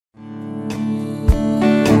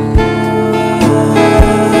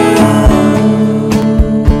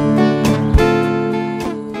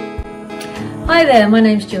there, my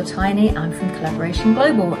name's Jill Tiney. I'm from Collaboration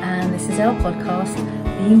Global, and this is our podcast,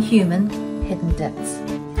 Being Human, Hidden Depths.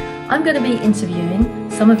 I'm going to be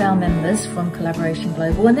interviewing some of our members from Collaboration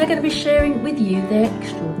Global, and they're going to be sharing with you their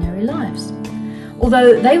extraordinary lives.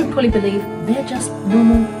 Although they would probably believe they're just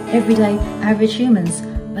normal, everyday, average humans,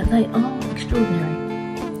 but they are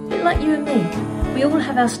extraordinary. A bit like you and me. We all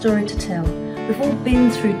have our story to tell. We've all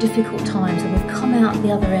been through difficult times, and we've come out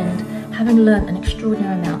the other end having learnt an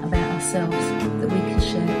extraordinary amount about ourselves that we can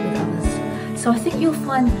share with others. So I think you'll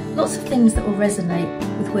find lots of things that will resonate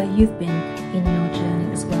with where you've been in your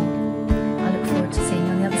journey as well. I look forward to seeing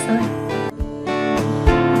you on the other side.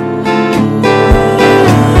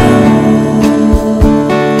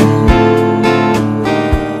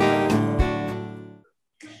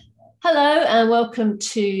 Hello and welcome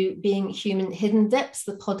to Being Human Hidden Depths,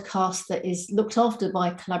 the podcast that is looked after by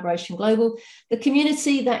Collaboration Global, the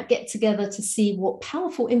community that get together to see what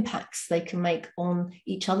powerful impacts they can make on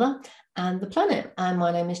each other and the planet. And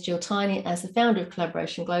my name is Jill Tiney, as the founder of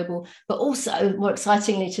Collaboration Global, but also, more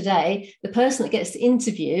excitingly today, the person that gets to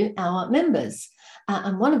interview our members.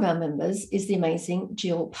 And one of our members is the amazing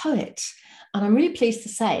Jill Poet. And I'm really pleased to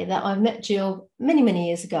say that I met Jill many, many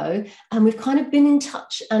years ago, and we've kind of been in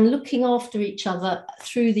touch and looking after each other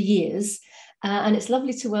through the years. And it's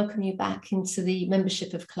lovely to welcome you back into the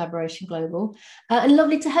membership of Collaboration Global. And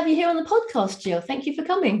lovely to have you here on the podcast, Jill. Thank you for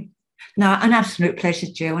coming. No, an absolute pleasure,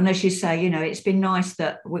 Jill. And as you say, it's been nice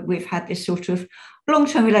that we've had this sort of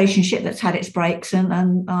long-term relationship that's had its breaks, and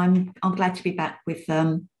I'm glad to be back with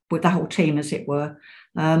the whole team, as it were,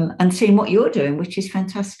 and seeing what you're doing, which is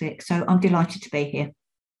fantastic. So I'm delighted to be here.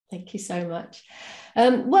 Thank you so much.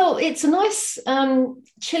 Well, it's a nice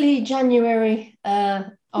chilly January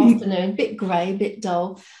afternoon, bit grey, bit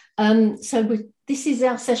dull. This is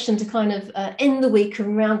our session to kind of end the week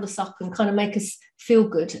and round us up and kind of make us feel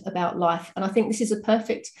good about life. And I think this is a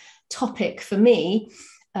perfect topic for me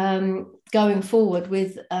going forward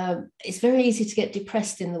with, it's very easy to get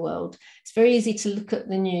depressed in the world. It's very easy to look at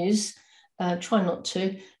the news, try not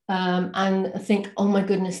to, and think, oh my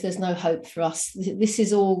goodness, there's no hope for us. This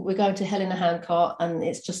is all, we're going to hell in a handcart and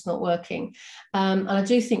it's just not working. And I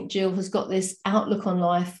do think Jill has got this outlook on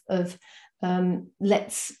life of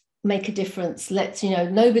let's make a difference.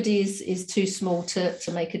 Nobody is too small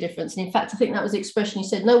to make a difference. And in fact, I think that was the expression you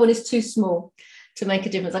said, no one is too small to make a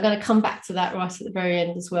difference. I'm going to come back to that right at the very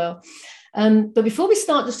end as well. But before we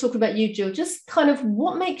start just talking about you, Jill, just kind of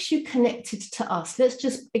what makes you connected to us? Let's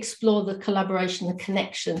just explore the collaboration, the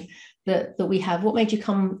connection that we have. What made you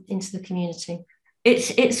come into the community?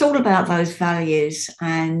 It's all about those values.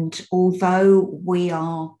 And although we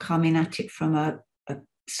are coming at it from a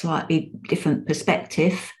slightly different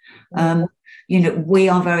perspective, we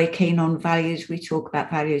are very keen on values. We talk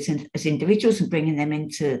about values as individuals and bringing them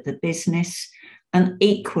into the business. And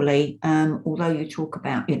equally, although you talk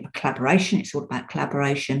about collaboration, it's all about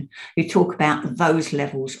collaboration. You talk about those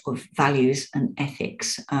levels of values and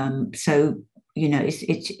ethics.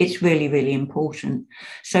 It's really, really important.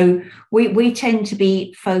 So we tend to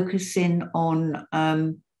be focusing on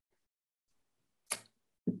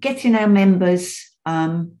getting our members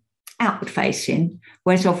outward facing,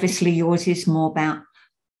 whereas obviously yours is more about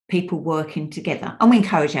people working together. And we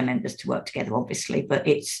encourage our members to work together, obviously, but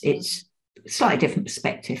it's slightly different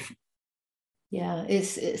perspective. Yeah,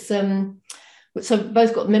 it's so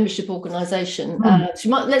both got a membership organisation.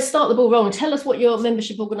 Let's start the ball rolling. Tell us what your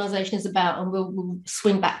membership organisation is about, and we'll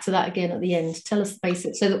swing back to that again at the end. Tell us the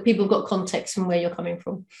basics so that people have got context from where you're coming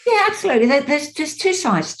from. Yeah, absolutely. There's just two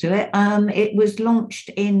sides to it. It was launched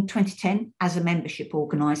in 2010 as a membership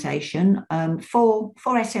organisation for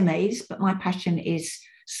SMEs, but my passion is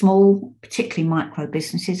small, particularly micro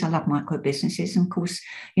businesses. I love micro businesses. And of course,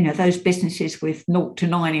 those businesses with 0 to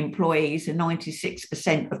 9 employees are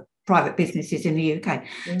 96% of private businesses in the UK.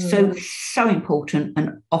 So important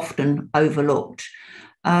and often overlooked.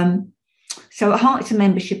 So at heart, it's a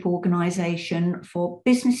membership organisation for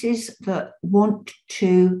businesses that want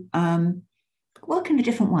to work in a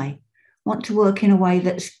different way, want to work in a way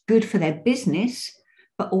that's good for their business,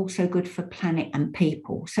 but also good for planet and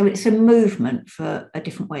people. So it's a movement for a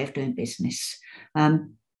different way of doing business.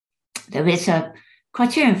 There is a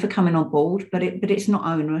criterion for coming on board, but it's not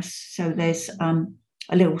onerous. So there's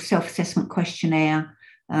a little self-assessment questionnaire.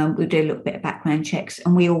 We do a little bit of background checks,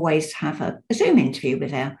 and we always have a Zoom interview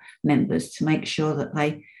with our members to make sure that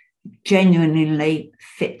they genuinely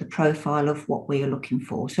fit the profile of what we are looking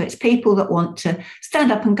for. So it's people that want to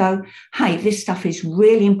stand up and go, hey, this stuff is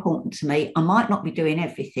really important to me. I might not be doing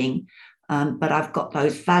everything, but I've got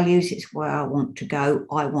those values. It's where I want to go.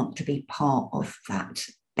 I want to be part of that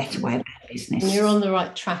better way of business. And you're on the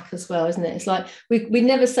right track as well, isn't it? It's like we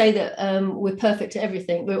never say that we're perfect at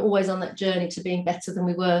everything. We're always on that journey to being better than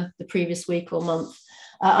we were the previous week or month.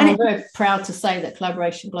 And I'm very proud to say that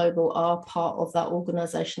Collaboration Global are part of that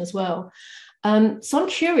organisation as well. So I'm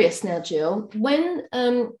curious now, Jill, when,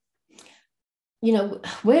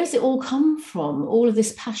 where does it all come from? All of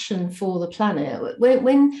this passion for the planet.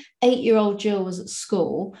 When 8-year-old Jill was at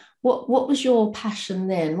school, what was your passion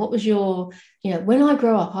then? What was your, when I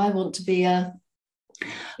grow up, I want to be a...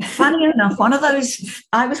 Funny enough,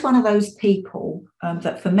 I was one of those people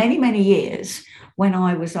that for many, many years, when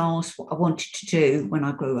I was asked what I wanted to do when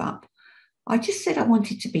I grew up, I just said I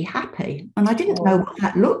wanted to be happy. And I didn't know what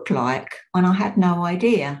that looked like, and I had no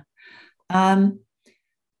idea. I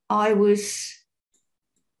was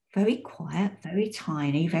very quiet, very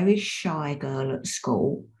tiny, very shy girl at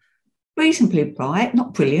school, reasonably bright,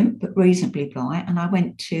 not brilliant, but reasonably bright. And I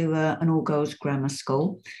went to an all-girls grammar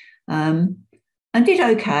school and did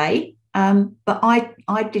okay. But I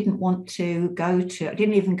didn't want to I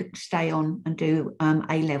didn't even stay on and do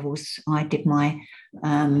A-levels. I did my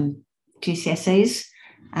GCSEs,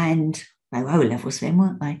 and they were O-levels then,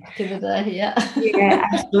 weren't they? Yeah. Yeah,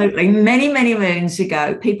 absolutely. Many, many moons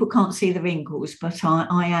ago. People can't see the wrinkles, but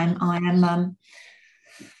I am,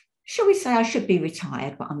 shall we say I should be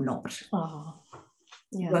retired, but I'm not. Oh,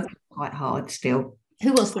 yeah. Working quite hard still.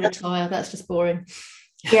 Who wants to retire? That's just boring.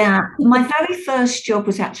 Yeah, my very first job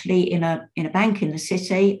was actually in a bank in the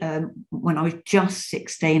city. When I was just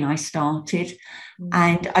 16, I started,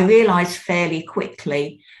 and I realised fairly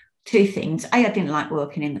quickly two things. A, I didn't like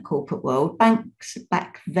working in the corporate world. Banks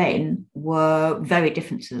back then were very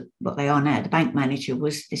different to what they are now. The bank manager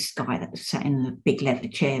was this guy that sat in the big leather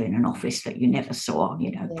chair in an office that you never saw,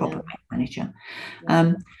 proper bank manager.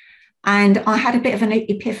 Yeah. And I had a bit of an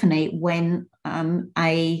epiphany when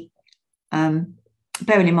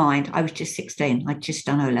bearing in mind, I was just 16. I'd just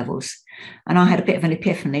done O-levels. And I had a bit of an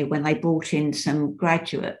epiphany when they brought in some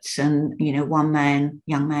graduates, and, one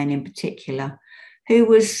young man in particular, who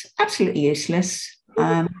was absolutely useless.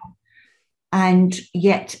 And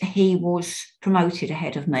yet he was promoted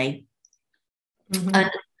ahead of me. Mm-hmm.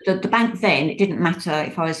 And the bank then, it didn't matter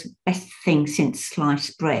if I was best thing since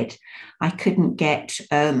sliced bread, I couldn't get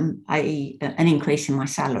an increase in my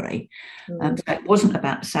salary. So it wasn't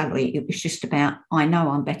about the salary, it was just about, I know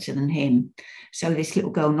I'm better than him. So this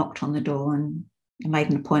little girl knocked on the door and made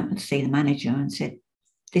an appointment to see the manager and said,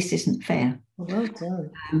 this isn't fair. Well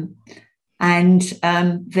done.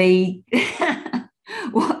 The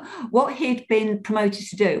what he'd been promoted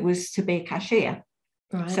to do was to be a cashier.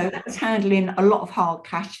 Right. So that was handling a lot of hard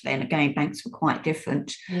cash then. Again, banks were quite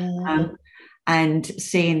different. Yeah. And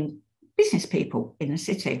seeing business people in the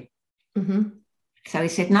city. Mm-hmm. So he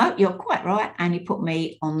said, no, you're quite right. And he put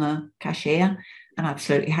me on the cashier, and I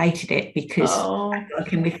absolutely hated it because I'm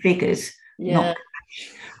working with figures, not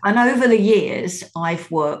cash. And over the years,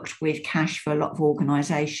 I've worked with cash for a lot of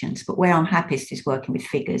organisations, but where I'm happiest is working with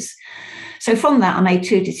figures. So from that, I made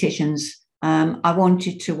two decisions. I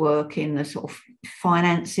wanted to work in the sort of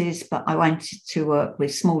finances, but I wanted to work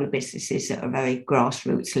with smaller businesses at a very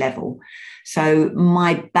grassroots level. So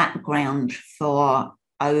my background for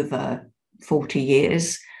over 40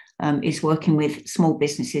 years is working with small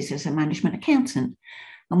businesses as a management accountant.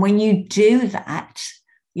 And when you do that,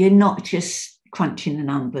 you're not just crunching the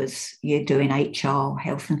numbers, you're doing HR,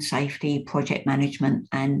 health and safety, project management,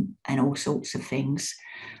 and all sorts of things.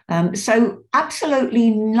 So absolutely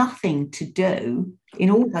nothing to do in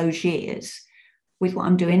all those years with what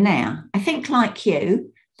I'm doing now. I think, like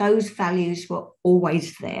you, those values were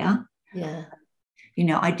always there. Yeah.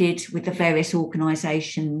 I did with the various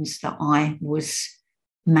organisations that I was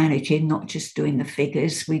managing, not just doing the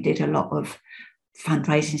figures. We did a lot of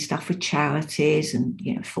fundraising stuff with charities and,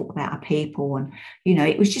 thought about our people. And,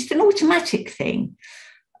 it was just an automatic thing.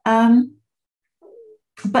 But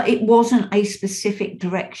it wasn't a specific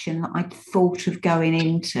direction that I'd thought of going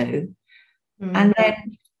into. Mm. And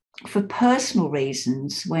then for personal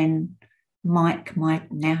reasons, when Mike, my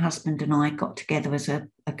now husband, and I got together as a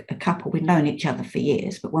couple, we'd known each other for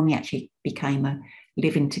years, but when we actually became a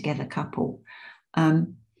living together couple,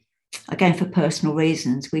 again, for personal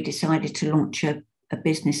reasons, we decided to launch a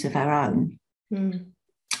business of our own.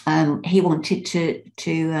 Mm. He wanted to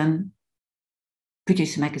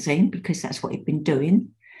produce a magazine because that's what he'd been doing.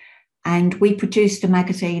 And we produced a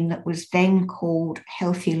magazine that was then called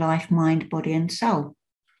Healthy Life, Mind, Body and Soul.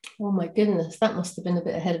 Oh my goodness, that must have been a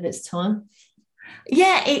bit ahead of its time.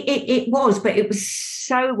 Yeah, it was, but it was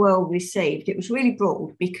so well received. It was really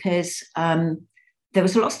broad because there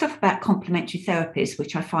was a lot of stuff about complementary therapies,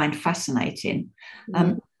 which I find fascinating.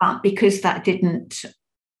 Mm-hmm. But because that didn't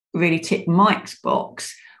really ticked Mike's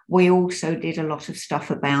box, we also did a lot of stuff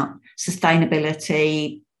about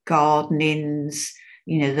sustainability, gardenings,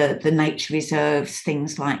 the nature reserves,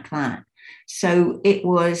 things like that. So it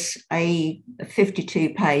was a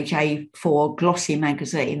 52-page A4 glossy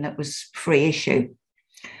magazine that was free issue.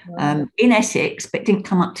 Wow. In Essex, but didn't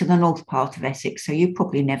come up to the north part of Essex, so you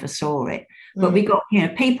probably never saw it. But we got,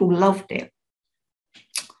 people loved it.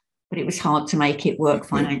 But it was hard to make it work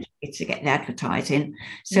financially to get the advertising.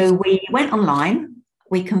 So we went online,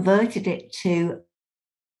 we converted it to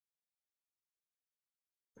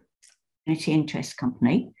community interest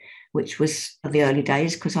company, which was the early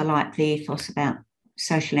days, because I liked the ethos about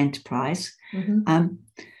social enterprise. And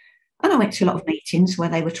I went to a lot of meetings where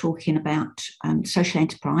they were talking about social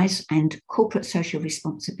enterprise and corporate social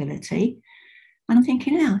responsibility. And I'm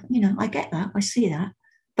thinking, I get that, I see that.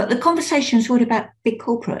 But the conversations were about big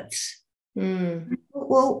corporates.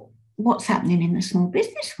 Well, what's happening in the small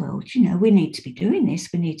business world? We need to be doing this.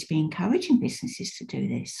 We need to be encouraging businesses to do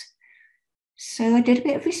this. So I did a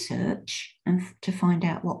bit of research and to find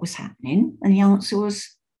out what was happening. And the answer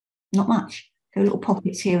was not much. There were little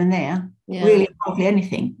pockets here and there, really hardly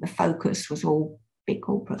anything. The focus was all big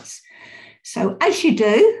corporates. So as you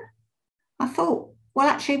do, I thought, well,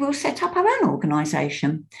 actually, we'll set up our own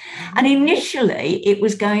organisation. And initially, it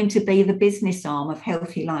was going to be the business arm of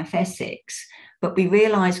Healthy Life Essex. But we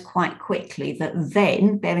realised quite quickly that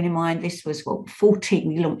then, bearing in mind this was, 14,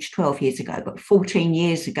 we launched 12 years ago, but 14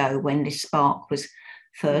 years ago when this spark was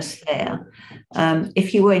first there,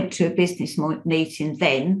 if you went to a business meeting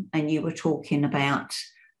then and you were talking about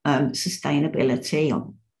sustainability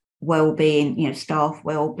or well-being, staff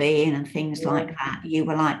well-being and things like that, you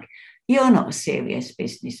were like, you're not a serious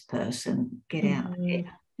business person, get out of here.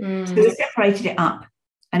 So we separated it up,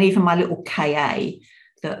 and even my little KA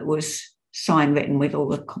that was sign written with all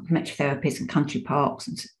the complementary therapies and country parks,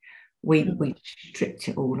 and we stripped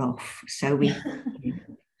it all off. So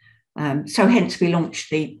so hence we launched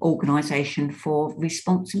the organisation for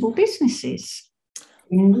responsible businesses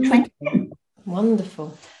in 2010.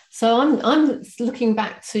 Wonderful. So I'm looking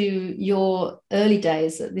back to your early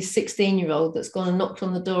days, this 16-year-old that's gone and knocked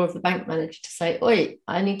on the door of the bank manager to say, oi,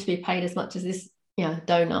 I need to be paid as much as this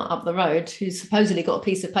donut up the road, who's supposedly got a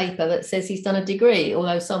piece of paper that says he's done a degree,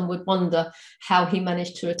 although some would wonder how he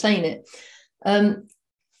managed to attain it.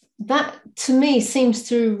 That to me seems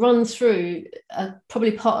to run through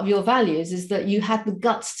probably part of your values, is that you had the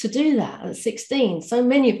guts to do that at 16. So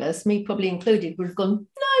many of us, me probably included, would have gone,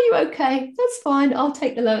 no, you're okay, that's fine, I'll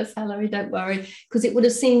take the lower salary, don't worry, because it would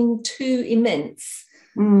have seemed too immense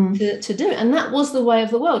to do. And that was the way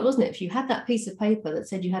of the world, wasn't it? If you had that piece of paper that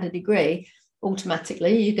said you had a degree,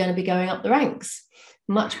 automatically you're going to be going up the ranks,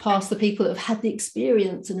 much past the people that have had the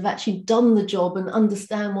experience and have actually done the job and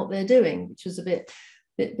understand what they're doing, which was a bit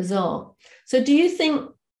bizarre. So do you think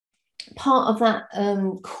part of that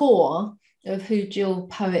core of who Jill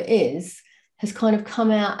Poet is has kind of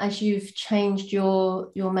come out as you've changed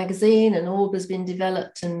your magazine and Orb has been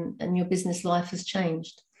developed and your business life has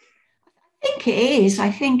changed?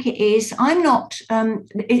 I think it is. I'm not,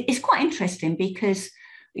 it's quite interesting because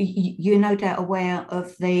you're no doubt aware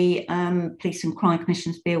of the Police and Crime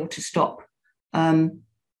Commission's bill to stop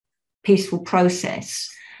peaceful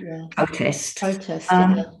protest.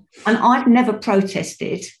 And I've never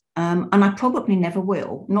protested, and I probably never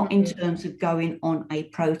will, not in terms of going on a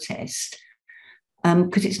protest,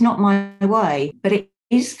 because it's not my way, but it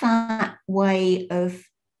is that way of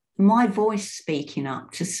my voice speaking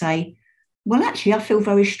up to say, well, actually, I feel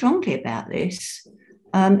very strongly about this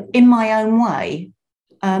in my own way.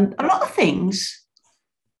 A lot of things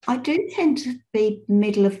I do tend to be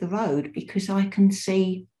middle of the road because I can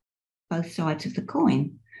see both sides of the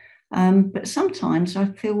coin. But sometimes I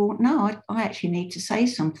feel, well, no, I actually need to say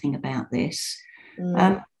something about this.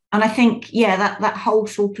 And I think, that whole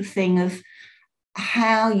sort of thing of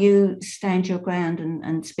how you stand your ground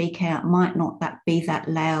and speak out might not be that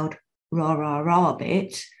loud, rah, rah, rah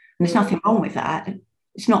bit. And there's nothing wrong with that.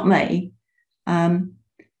 It's not me.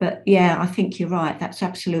 But I think you're right. That's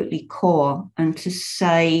absolutely core. And to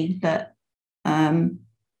say that, come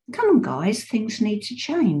on, guys, things need to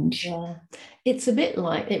change. Yeah, it's a bit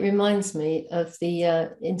like, it reminds me of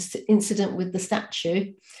the incident with the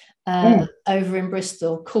statue over in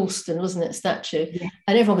Bristol, Colston, wasn't it, statue? Yeah.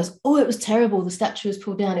 And everyone goes, oh, it was terrible, the statue was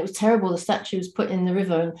pulled down, it was terrible, the statue was put in the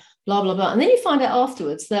river and blah, blah, blah. And then you find out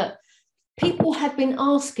afterwards that people had been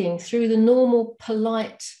asking through the normal,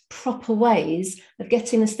 polite, proper ways of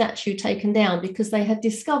getting the statue taken down because they had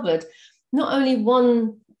discovered not only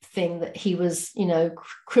one thing that he was,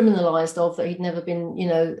 criminalized of, that he'd never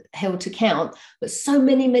been, held to account, but so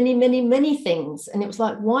many, many, many, many things. And it was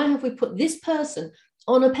like, why have we put this person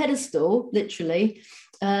on a pedestal, literally,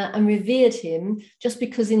 and revered him just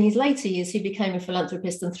because in his later years he became a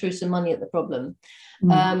philanthropist and threw some money at the problem.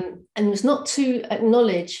 And it was not to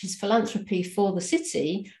acknowledge his philanthropy for the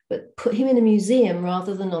city, but put him in a museum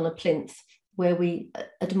rather than on a plinth, where we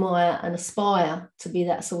admire and aspire to be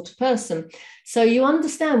that sort of person. So you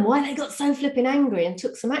understand why they got so flipping angry and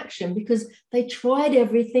took some action, because they tried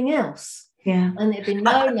everything else. Yeah. And it'd been,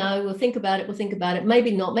 no, we'll think about it,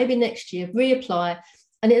 maybe not, maybe next year, reapply.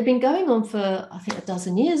 And it had been going on for, I think,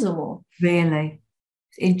 12 years or more. Really?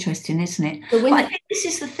 It's interesting, isn't it? But I think this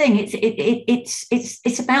is the thing.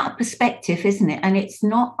 It's about a perspective, isn't it? And it's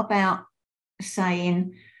not about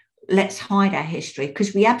saying, let's hide our history,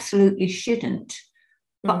 because we absolutely shouldn't.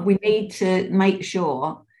 But we need to make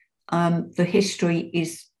sure the history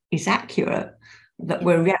is accurate, that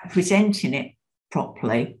we're representing it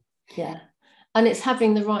properly. Yeah. And it's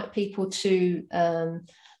having the right people to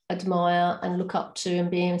admire and look up to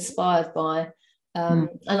and be inspired by. And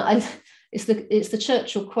it's the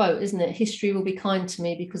Churchill quote, isn't it? History will be kind to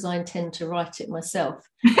me because I intend to write it myself.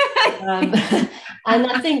 And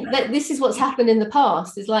I think that this is what's happened in the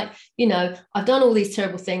past. Is like, I've done all these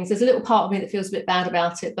terrible things. There's a little part of me that feels a bit bad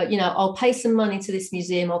about it, but I'll pay some money to this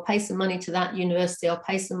museum, I'll pay some money to that university, I'll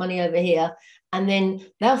pay some money over here, and then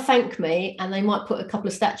they'll thank me, and they might put a couple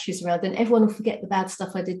of statues around, then everyone will forget the bad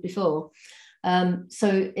stuff I did before.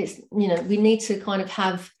 So it's, we need to kind of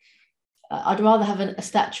have, I'd rather have a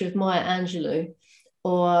statue of Maya Angelou,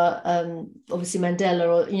 or obviously Mandela,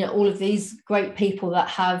 or all of these great people that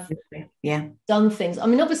have done things. I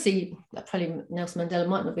mean, obviously probably Nelson Mandela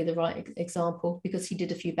might not be the right example, because he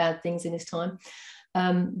did a few bad things in his time,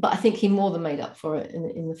 but I think he more than made up for it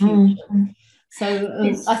in the future.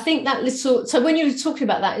 So I think that little, so when you were talking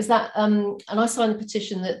about that, is that and I signed the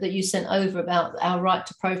petition that you sent over about our right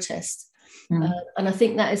to protest, and I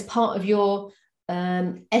think that is part of your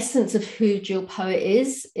essence of who Jill Poet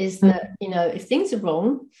is that, if things are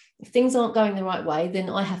wrong, if things aren't going the right way, then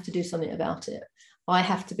I have to do something about it. I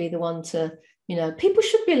have to be the one to, people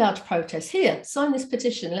should be allowed to protest. Here, sign this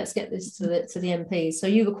petition, let's get this to the MPs. So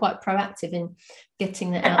you were quite proactive in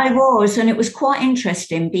getting that out. I was, and it was quite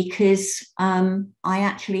interesting, because I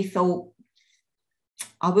actually thought,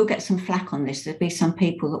 I will get some flack on this. There'll be some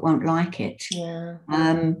people that won't like it. Yeah.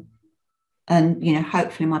 And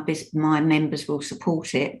hopefully my members will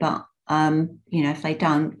support it, but if they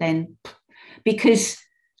don't, then, because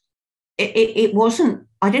it wasn't,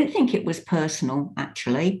 I didn't think it was personal,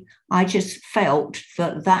 actually. I just felt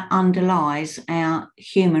that underlies our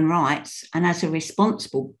human rights, and as a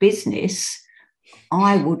responsible business,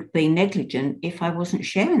 I would be negligent if I wasn't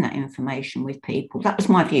sharing that information with people. That was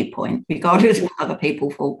my viewpoint, regardless of what other people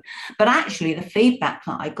thought. But actually, the feedback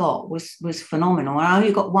that I got was phenomenal. I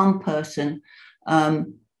only got one person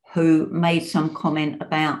who made some comment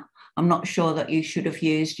about, I'm not sure that you should have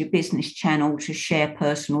used your business channel to share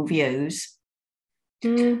personal views.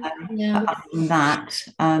 Other than that,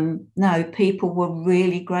 no, people were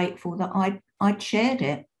really grateful that I'd shared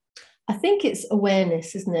it. I think it's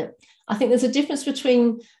awareness, isn't it? I think there's a difference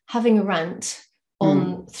between having a rant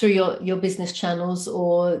on through your business channels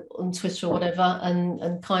or on Twitter or whatever,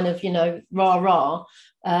 and kind of, rah,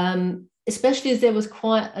 especially as there was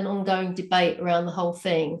quite an ongoing debate around the whole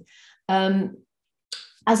thing,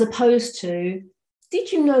 as opposed to,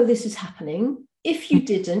 did you know this is happening? If you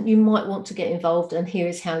didn't, you might want to get involved, and here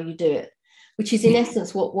is how you do it, which is in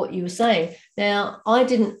essence what you were saying. Now, I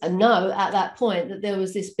didn't know at that point that there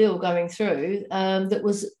was this bill going through that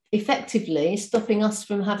was effectively stopping us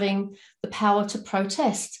from having the power to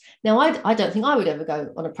protest. Now, I don't think I would ever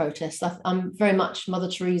go on a protest. I'm very much Mother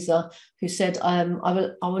Teresa, who said, I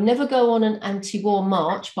will never go on an anti-war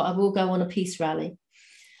march, but I will go on a peace rally.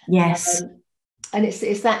 Yes. And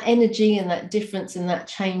it's that energy and that difference and that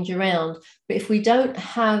change around. But if we don't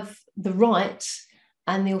have the right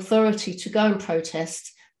and the authority to go and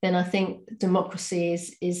protest, then I think democracy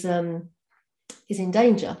is in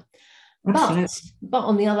danger. But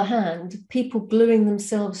on the other hand, people gluing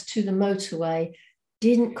themselves to the motorway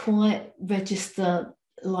didn't quite register,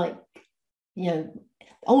 like,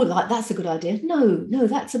 like that's a good idea. No,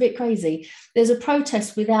 that's a bit crazy. There's a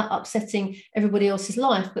protest without upsetting everybody else's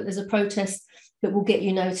life, but there's a protest that will get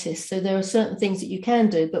you noticed. So there are certain things that you can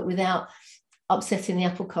do, but without upsetting the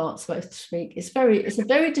apple cart, so to speak. It's a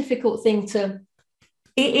very difficult thing to.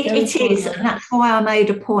 It is, and that's why I made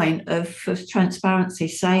a point of transparency,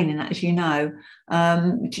 saying that, as you know,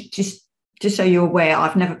 just just so you're aware,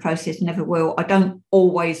 I've never protested, never will. I don't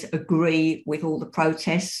always agree with all the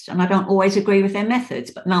protests, and I don't always agree with their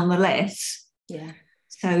methods, but nonetheless. Yeah.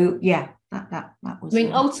 So yeah, that was. I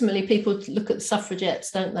mean, ultimately, people look at the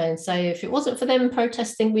suffragettes, don't they, and say, if it wasn't for them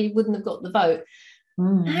protesting, we wouldn't have got the vote.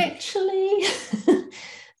 Actually,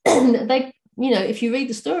 they, if you read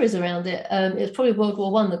the stories around it, it was probably World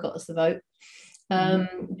War I that got us the vote,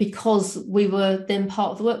 because we were then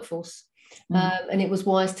part of the workforce. And it was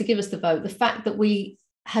wise to give us the vote. The fact that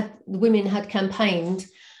women had campaigned,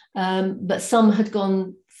 but some had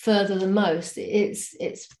gone further than most,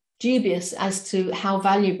 it's dubious as to how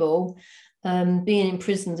valuable being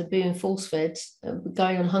imprisoned and being force-fed,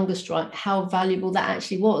 going on hunger strike, how valuable that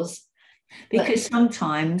actually was. Because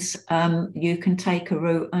sometimes you can take a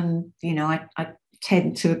route, and I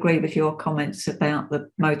tend to agree with your comments about the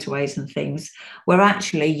motorways and things, where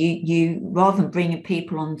actually you rather than bringing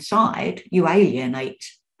people on side, you alienate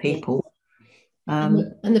people.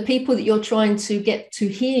 And the people that you're trying to get to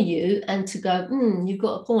hear you and to go, you've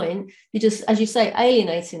got a point, you just, as you say,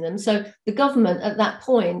 alienating them. So the government at that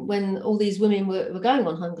point, when all these women were going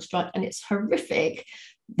on hunger strike, and it's horrific,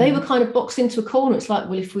 they were kind of boxed into a corner. It's like,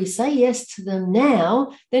 well, if we say yes to them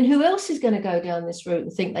now, then who else is going to go down this route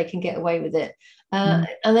and think they can get away with it? And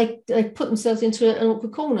they put themselves into an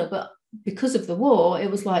awkward corner. But because of the war, it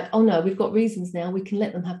was like, oh no, we've got reasons now, we can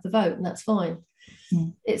let them have the vote, and that's fine.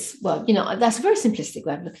 It's, well, that's a very simplistic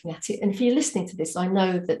way of looking at it. And if you're listening to this, I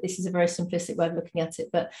know that this is a very simplistic way of looking at it,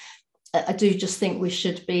 but I do just think we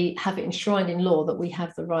should have it enshrined in law that we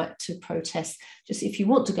have the right to protest. Just if you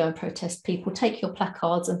want to go and protest, people, take your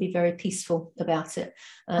placards and be very peaceful about it.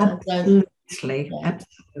 Absolutely. And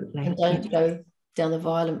don't go down the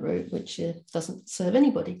violent route, which doesn't serve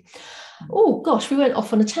anybody. Oh gosh, we went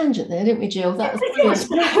off on a tangent there, didn't we, Jill? That was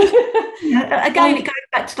brilliant. Again, it goes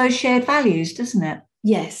back to those shared values, doesn't it?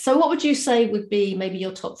 Yes. So what would you say would be maybe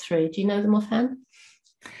your top three? Do you know them offhand?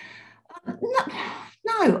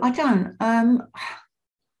 No, I don't.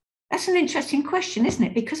 That's an interesting question, isn't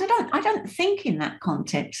it? Because I don't think in that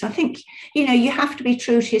context. I think, you have to be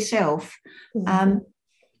true to yourself. And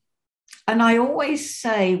I always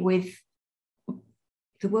say, with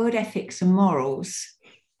the word ethics and morals,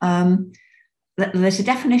 that there's a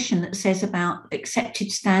definition that says about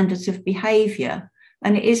accepted standards of behaviour.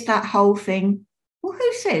 And it is that whole thing, well,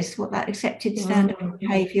 who says what that accepted standard of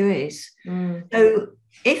behaviour is? So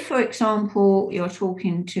if, for example, you're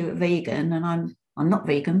talking to a vegan, and I'm not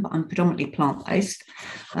vegan, but I'm predominantly plant-based.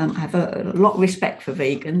 I have a lot of respect for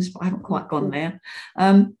vegans, but I haven't quite gone there.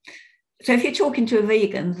 So if you're talking to a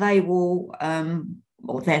vegan, they will,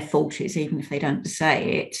 or their thought is, even if they don't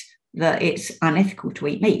say it, that it's unethical to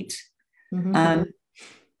eat meat.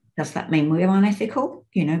 Does that mean we're unethical?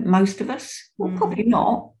 Most of us? Well, probably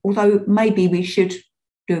not, although maybe we should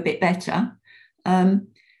do a bit better.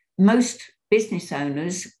 Most business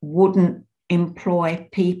owners wouldn't employ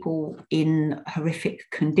people in horrific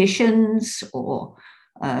conditions, or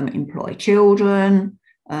employ children,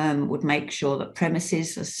 would make sure that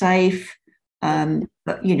premises are safe.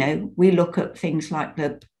 But, we look at things like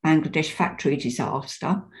the Bangladesh factory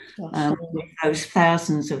disaster, with those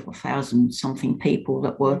thousand something people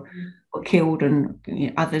that were killed and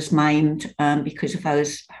others maimed because of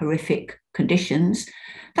those horrific conditions.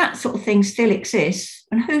 That sort of thing still exists.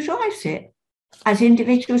 And who drives it? As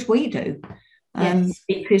individuals, we do.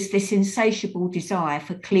 Because this insatiable desire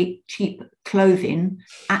for cheap clothing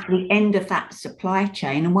at the end of that supply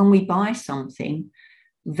chain, and when we buy something,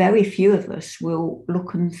 very few of us will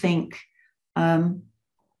look and think,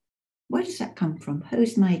 where does that come from?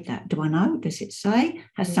 Who's made that? Do I know? Does it say?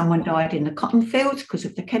 Has someone died in the cotton fields because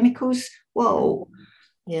of the chemicals? Whoa.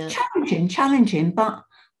 Yeah. Challenging. But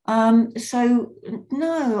so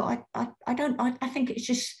no, I don't. I think it's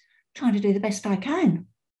just trying to do the best I can.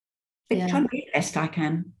 Trying to be the best I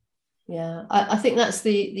can. Yeah, I think that's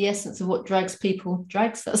the essence of what that's the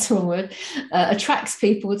wrong word, attracts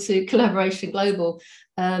people to Collaboration Global,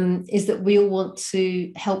 is that we all want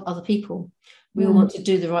to help other people. We all want to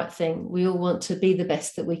do the right thing. We all want to be the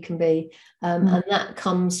best that we can be. And that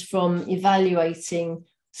comes from evaluating,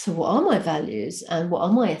 so what are my values and what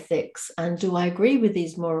are my ethics? And do I agree with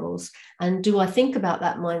these morals? And do I think about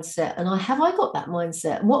that mindset? And have I got that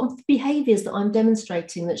mindset? What are the behaviours that I'm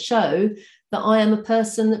demonstrating that show that I am a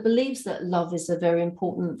person that believes that love is a very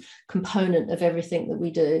important component of everything that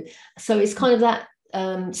we do? So it's kind of that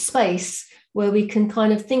space where we can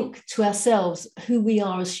kind of think to ourselves who we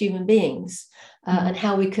are as human beings, and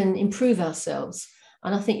how we can improve ourselves.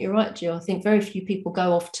 And I think you're right, Jill. I think very few people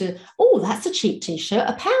go off to, oh, that's a cheap T-shirt,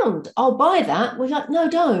 £1. I'll buy that. We're like, no,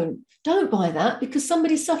 don't buy that, because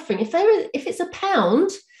somebody's suffering. If it's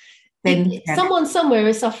 £1, then someone somewhere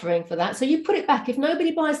is suffering for that. So you put it back. If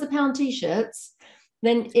nobody buys the pound t-shirts,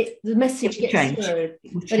 then the message gets through.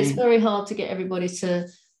 But it's very hard to get everybody to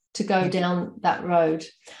go down that road.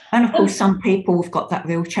 And of course, some people have got that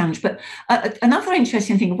real challenge. But another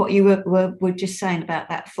interesting thing of what you were just saying about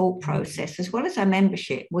that thought process, as well as our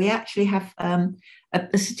membership, we actually have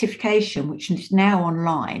a certification which is now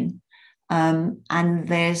online, and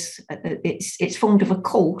it's formed of a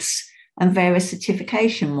course and various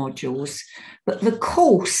certification modules. But the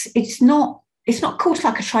course, it's not a course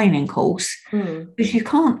like a training course, because you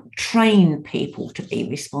can't train people to be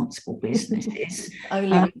responsible businesses.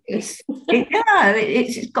 It's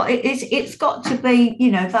got to be,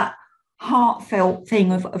 you know, that heartfelt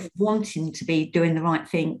thing of wanting to be doing the right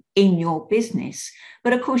thing in your business.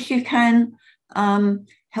 But of course, you can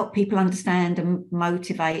help people understand and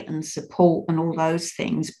motivate and support and all those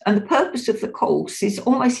things. And the purpose of the course is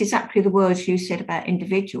almost exactly the words you said about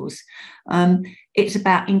individuals. It's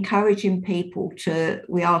about encouraging people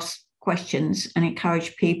we ask questions and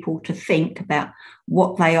encourage people to think about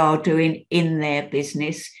what they are doing in their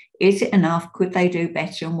business. Is it enough? Could they do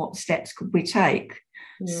better? And what steps could we take?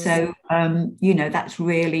 So, you know, that's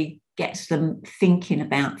really gets them thinking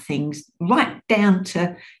about things right down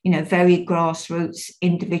to, you know, very grassroots,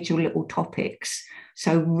 individual little topics.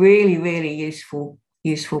 So really, really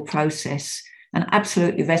useful process, and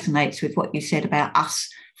absolutely resonates with what you said about us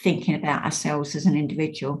thinking about ourselves as an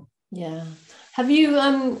individual. Yeah. Have you,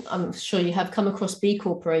 I'm sure you have come across B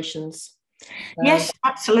corporations? Yes,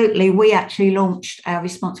 absolutely. We actually launched our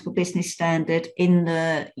Responsible Business Standard in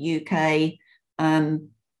the UK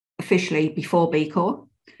officially before B Corp.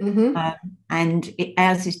 And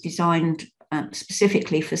ours is designed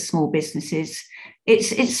specifically for small businesses.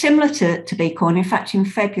 It's similar to B Corp. In fact, in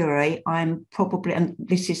February, I'm probably, and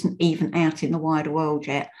this isn't even out in the wider world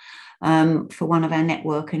yet, for one of our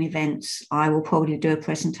networking events, I will probably do a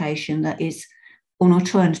presentation that is an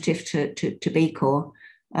alternative to B Corp,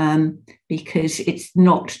 because it's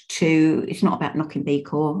not about knocking B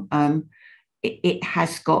Corp. It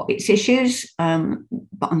has got its issues,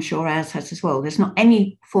 but I'm sure ours has as well. There's not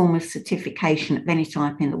any form of certification of any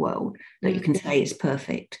type in the world that you can say is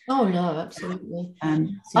perfect. Oh, no, absolutely.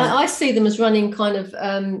 I see them as running kind of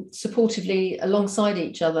supportively alongside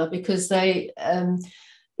each other, because they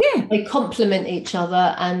complement each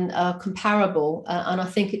other and are comparable. And I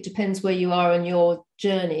think it depends where you are in your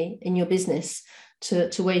journey, in your business,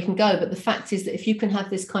 to where you can go. But the fact is that if you can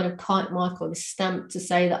have this kind of kite mark or this stamp to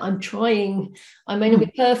say that I'm trying, I may not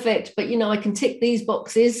be perfect, but, you know, I can tick these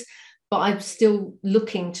boxes, but I'm still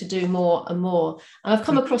looking to do more and more. And I've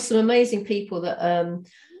come across some amazing people that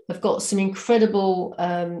have got some incredible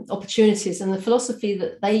opportunities. And the philosophy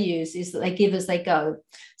that they use is that they give as they go.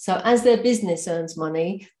 So as their business earns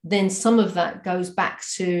money, then some of that goes back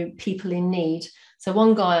to people in need. So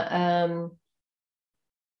one guy,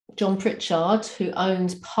 John Pritchard, who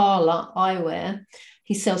owns Parlour Eyewear,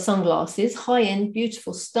 he sells sunglasses, high-end,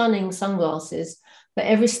 beautiful, stunning sunglasses. But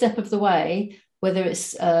every step of the way, whether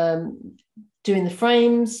it's doing the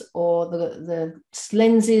frames or the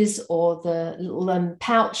lenses or the little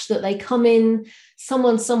pouch that they come in,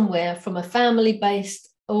 someone somewhere from a family-based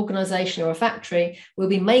organization or a factory will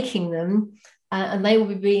be making them, and they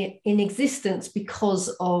will be in existence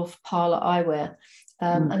because of Parlour Eyewear.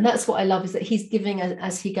 And that's what I love, is that he's giving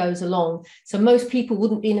as he goes along. So most people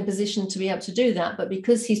wouldn't be in a position to be able to do that, but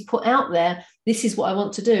because he's put out there, this is what I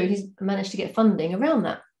want to do, he's managed to get funding around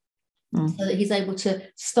that, so that he's able to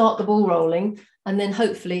start the ball rolling, and then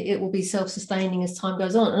hopefully it will be self-sustaining as time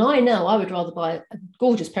goes on. And I know I would rather buy a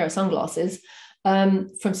gorgeous pair of sunglasses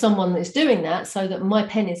from someone that's doing that, so that my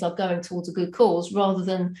pennies are going towards a good cause, rather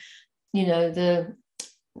than, you know, the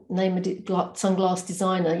name a sunglass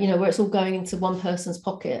designer, you know, where it's all going into one person's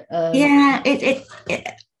pocket. It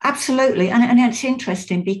absolutely, and it's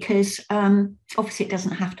interesting because obviously it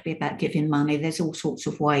doesn't have to be about giving money. There's all sorts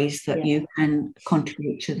of ways that you can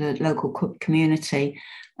contribute to the local community,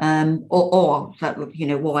 or that, you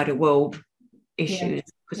know, wider world issues.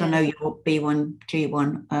 Because I know you're B1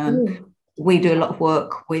 G1. We do a lot of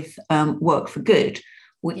work with Work for Good,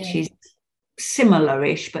 which is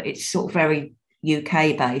similar-ish, but it's sort of very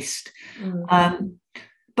UK based.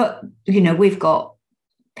 But, you know, we've got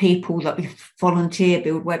people that volunteer,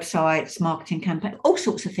 build websites, marketing campaigns, all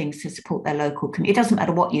sorts of things to support their local community. It doesn't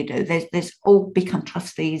matter what you do. There's all become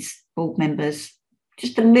trustees, board members,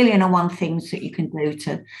 just a million and one things that you can do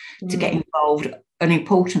to get involved. An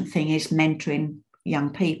important thing is mentoring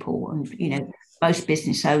young people, and, you know, most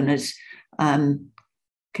business owners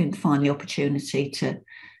can find the opportunity to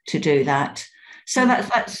do that. So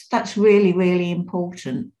that's really, really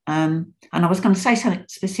important. And I was going to say something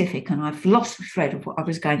specific, and I've lost the thread of what I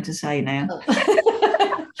was going to say now.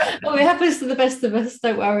 Oh, it happens to the best of us.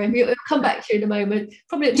 Don't worry. It'll come back to you in a moment.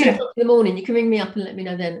 Probably at 2 o'clock in the morning. You can ring me up and let me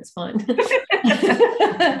know then. It's fine.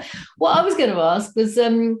 What I was going to ask was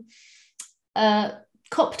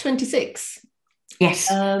COP26.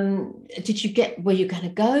 Yes. Were you going to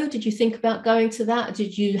go? Did you think about going to that?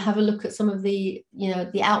 Did you have a look at some of the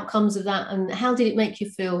outcomes of that, and how did it make you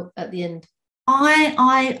feel at the end?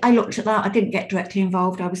 I looked at that. I didn't get directly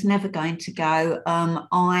involved. I was never going to go.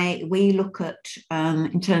 We look at,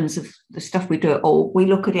 in terms of the stuff we do at all, we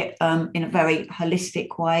look at it in a very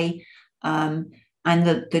holistic way. And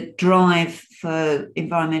the drive for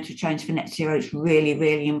environmental change for net zero is really,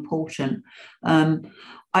 really important.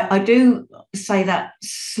 I do say that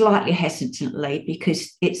slightly hesitantly,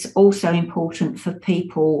 because it's also important for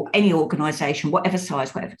people, any organisation, whatever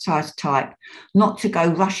size type, not to go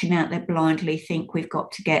rushing out there blindly, think we've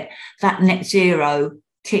got to get that net zero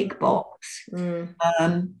tick box,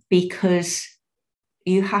 because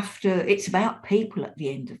you have to, it's about people at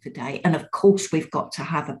the end of the day. And of course, we've got to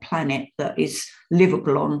have a planet that is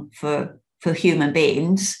livable on for human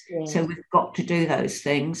beings. Yeah. So we've got to do those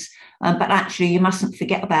things. But actually, you mustn't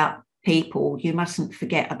forget about people. You mustn't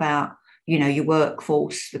forget about, your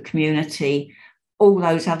workforce, the community, all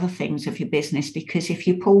those other things of your business, because if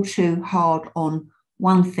you pull too hard on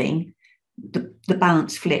one thing, the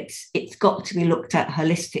balance flips. It's got to be looked at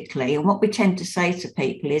holistically. And what we tend to say to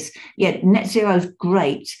people is, yeah, net zero is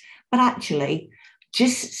great, but actually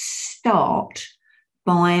just start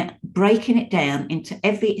by breaking it down into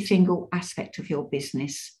every single aspect of your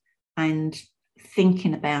business and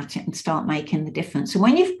thinking about it and start making the difference. And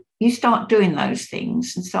when you start doing those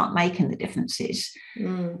things and start making the differences,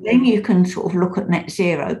 then you can sort of look at net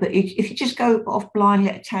zero. But if you just go off blindly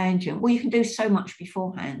at a tangent, well, you can do so much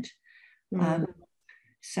beforehand. Yeah,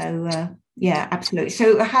 absolutely.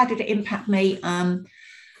 So how did it impact me?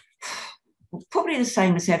 Probably the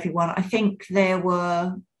same as everyone. I think there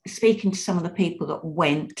were, speaking to some of the people that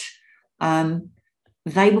went,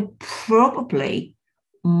 they were probably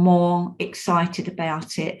more excited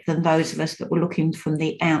about it than those of us that were looking from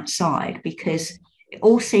the outside, because it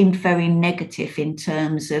all seemed very negative in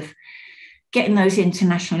terms of getting those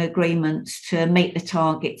international agreements to meet the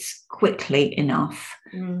targets quickly enough.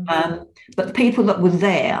 But the people that were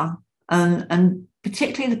there, and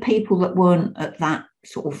particularly the people that weren't at that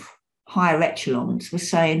sort of higher echelons, were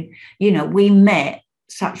saying, we met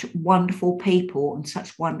such wonderful people and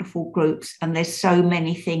such wonderful groups, and there's so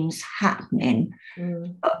many things happening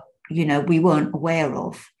that, we weren't aware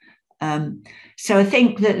of. So I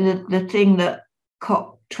think that the thing that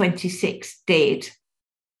COP26 did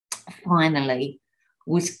finally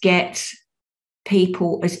was get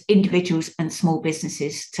people as individuals and small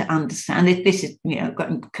businesses to understand. This is,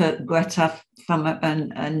 Greta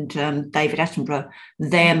and David Attenborough,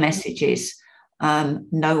 their messages.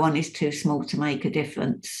 No one is too small to make a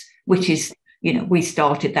difference, which is, we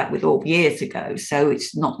started that with all years ago, so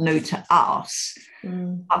it's not new to us.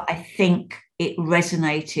 But I think it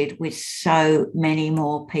resonated with so many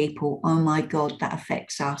more people. Oh my God, that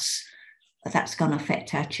affects us. That's going to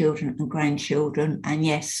affect our children and grandchildren. And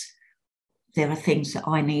yes, there are things that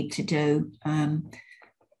I need to do. And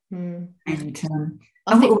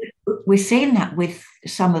we're seeing that with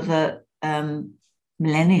some of the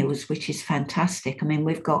millennials, which is fantastic. I mean,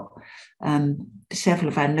 we've got several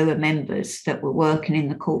of our newer members that were working in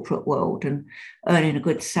the corporate world and earning a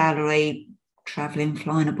good salary, traveling,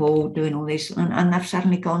 flying abroad, doing all this, and they've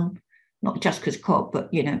suddenly gone, not just because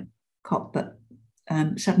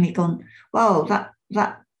suddenly gone, well,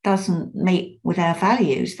 that doesn't meet with our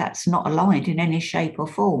values. That's not aligned in any shape or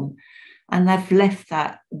form. And they've left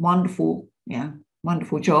that wonderful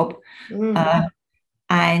job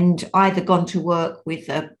and either gone to work with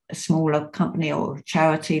a smaller company or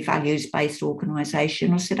charity, values-based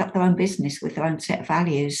organisation, or set up their own business with their own set of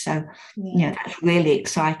values. So, that's really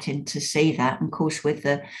exciting to see that. And of course, with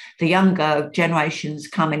the younger generations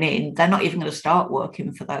coming in, they're not even going to start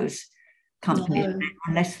working for those companies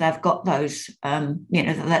unless they've got those,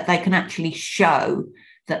 that they can actually show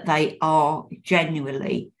that they are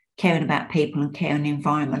genuinely caring about people and caring the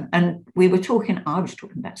environment. And I was talking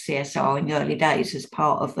about CSR in the early days as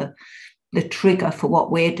part of the trigger for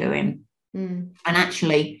what we're doing. And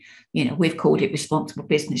actually, we've called it responsible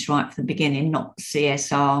business right from the beginning, not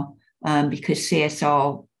CSR, because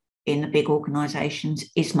CSR in the big organisations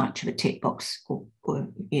is much of a tick box or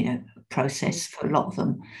process for a lot of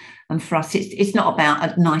them. And for us, it's not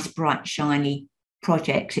about a nice, bright, shiny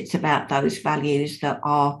project. It's about those values that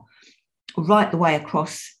are right the way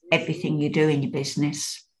across everything you do in your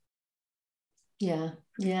business. Yeah.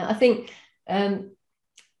 I think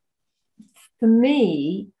for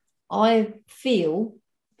me, I feel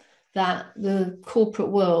that the corporate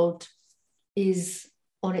world is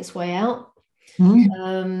on its way out.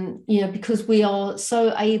 Because we are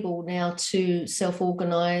so able now to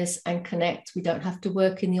self-organize and connect. We don't have to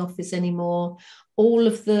work in the office anymore. All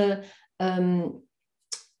of the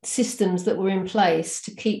systems that were in place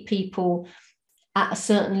to keep people at a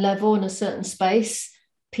certain level in a certain space,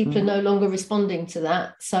 people are no longer responding to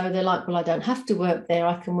that. So they're like, well, I don't have to work there.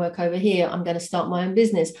 I can work over here. I'm going to start my own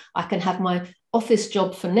business. I can have my office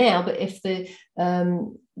job for now, but if the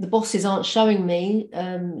bosses aren't showing me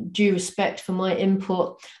due respect for my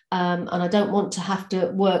input, and I don't want to have to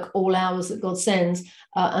work all hours that God sends,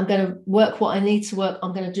 I'm going to work what I need to work.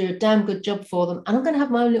 I'm going to do a damn good job for them, and I'm going to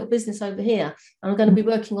have my own little business over here, and I'm going to be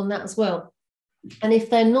working on that as well. And if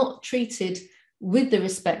they're not treated with the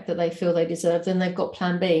respect that they feel they deserve, then they've got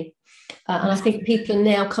plan B. And I think people are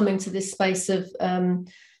now coming to this space of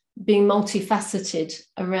being multifaceted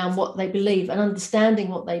around what they believe and understanding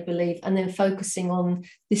what they believe, and then focusing on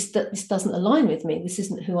this doesn't align with me, this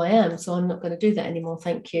isn't who I am, so I'm not going to do that anymore,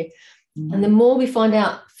 thank you. And the more we find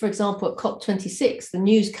out, for example, at COP26, the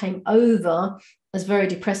news came over as very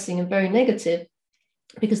depressing and very negative,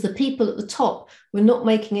 because the people at the top were not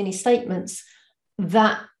making any statements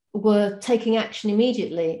that were taking action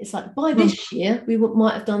immediately. It's like, by this year we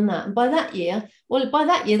might have done that, and by that year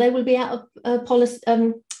they will be out of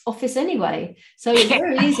office anyway. So it's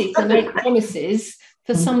very easy to make promises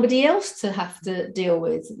for somebody else to have to deal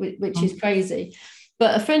with, which is crazy.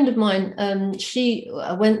 But a friend of mine, she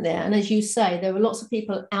went there, and as you say, there were lots of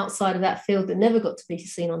people outside of that field that never got to be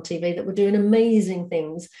seen on TV that were doing amazing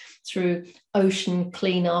things through ocean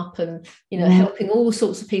cleanup and helping all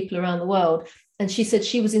sorts of people around the world. And she said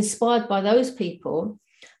she was inspired by those people.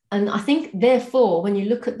 And I think, therefore, when you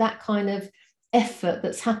look at that kind of effort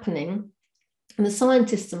that's happening, and the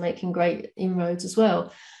scientists are making great inroads as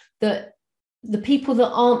well, that the people that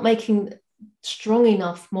aren't making strong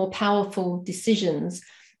enough, more powerful decisions,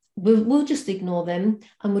 we'll just ignore them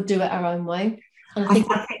and we'll do it our own way. And I think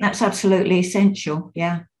that's absolutely essential.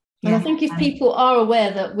 Yeah. And I think if people are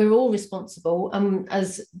aware that we're all responsible,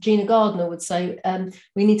 as Gina Gardner would say,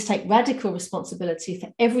 we need to take radical responsibility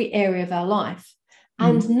for every area of our life,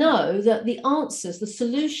 and know that the answers, the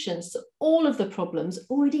solutions to all of the problems are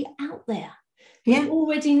already out there. We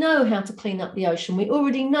already know how to clean up the ocean. We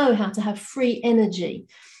already know how to have free energy.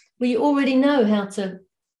 We already know how to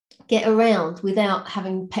get around without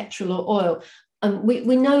having petrol or oil.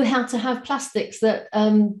 We know how to have plastics that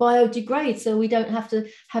biodegrade, so we don't have to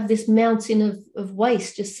have this mountain of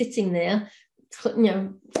waste just sitting there,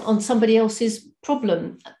 on somebody else's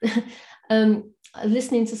problem.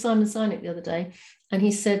 Listening to Simon Sinek the other day, and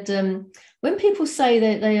he said, when people say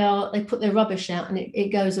that they put their rubbish out and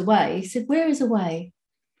it goes away, he said, where is away?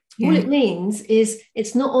 All it means is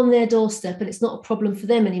it's not on their doorstep and it's not a problem for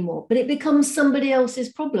them anymore, but it becomes somebody else's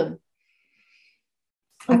problem.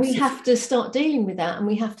 And we have to start dealing with that, and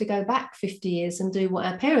we have to go back 50 years and do what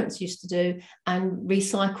our parents used to do, and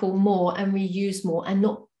recycle more and reuse more and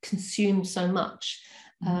not consume so much.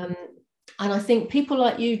 And I think people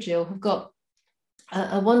like you, Jill, have got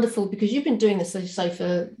a wonderful, because you've been doing this, as you say,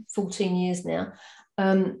 for 14 years now,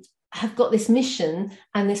 have got this mission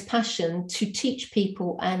and this passion to teach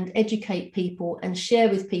people and educate people and share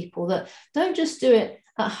with people that don't just do it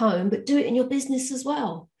at home, but do it in your business as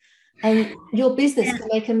well. And your business can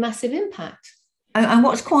make a massive impact. And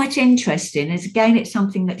what's quite interesting is, again, it's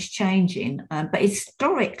something that's changing, but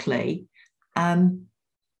historically,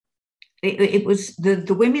 it was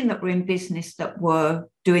the women that were in business that were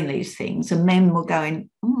doing these things, and men were going,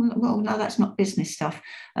 oh, well, no, that's not business stuff,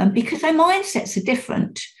 because their mindsets are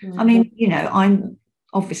different. I mean, I'm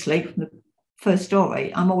obviously, from the first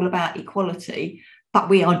story, I'm all about equality, but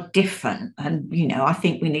we are different. And, I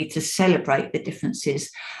think we need to celebrate the differences.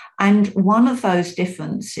 And one of those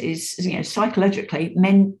differences is, psychologically,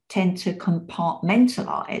 men tend to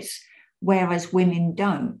compartmentalize, whereas women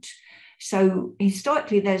don't. So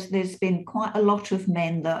historically, there's been quite a lot of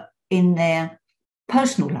men that in their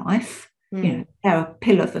personal life, they're a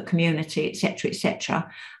pillar of the community,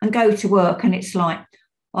 etc., and go to work, and it's like,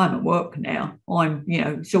 I'm at work now.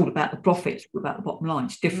 It's all about the profits, all about the bottom line.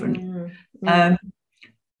 It's different.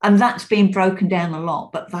 And that's been broken down a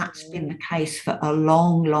lot, but that's been the case for a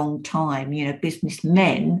long, long time.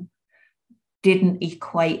 Businessmen didn't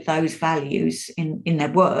equate those values in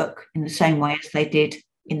their work in the same way as they did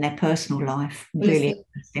in their personal life. Really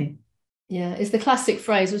interesting. Yeah, it's the classic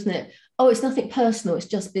phrase, wasn't it? Oh, it's nothing personal, it's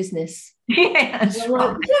just business. Yeah, that's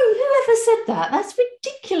right. Whoever said that? That's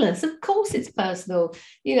ridiculous. ridiculous. Of course it's personal.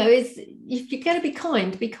 You know, it's, if you're going to be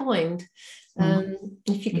kind, be kind.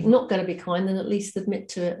 If you're not going to be kind, then at least admit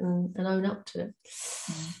to it and own up to it.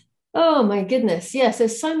 Oh my goodness. Yes,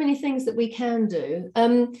 there's so many things that we can do.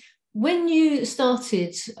 When you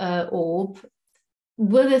started Orb,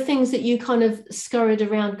 were there things that you kind of scurried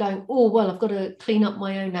around going, oh, well, I've got to clean up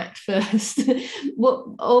my own act first?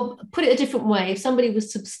 Or put it a different way, if somebody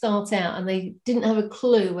was to start out and they didn't have a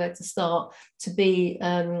clue where to start to be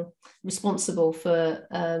responsible for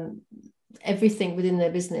everything within their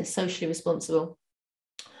business, socially responsible,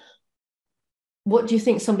 what do you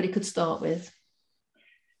think somebody could start with?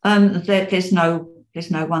 There's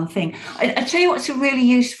no one thing. I tell you what's a really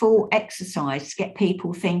useful exercise to get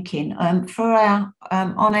people thinking. For our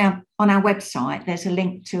on our website, there's a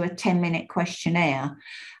link to a 10-minute questionnaire,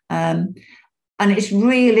 and it's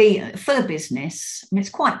really for the business. I mean, it's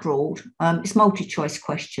quite broad. It's multi-choice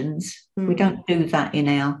questions. We don't do that in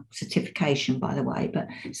our certification, by the way, but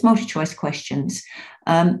it's multi-choice questions.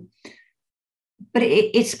 But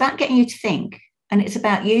it's about getting you to think. And it's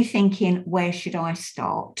about you thinking, where should I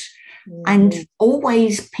start? And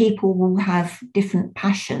always people will have different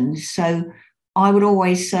passions. So I would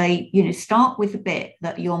always say, start with the bit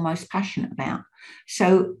that you're most passionate about.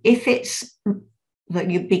 So if it's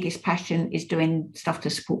that your biggest passion is doing stuff to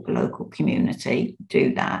support the local community,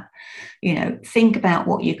 do that. Think about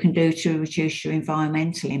what you can do to reduce your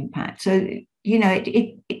environmental impact. So,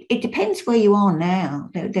 it depends where you are now.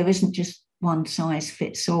 There isn't just one size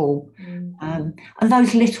fits all. And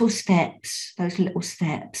those little steps. And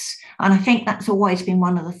I think that's always been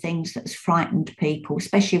one of the things that's frightened people,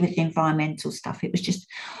 especially with the environmental stuff. It was just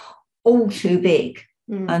all too big.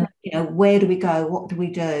 And, where do we go? What do we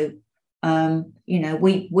do?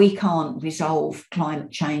 We can't resolve climate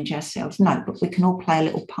change ourselves. No, but we can all play a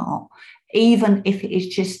little part, even if it is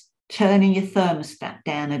just turning your thermostat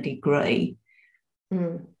down a degree.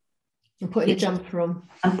 And putting a jumper on.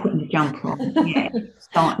 Yeah.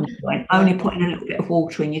 Starting point. Only putting a little bit of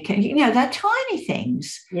water in your kitchen. They're tiny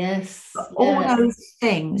things. Yes. All those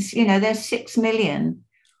things, there's 6 million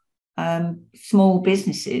small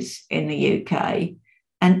businesses in the UK,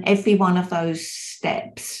 and every one of those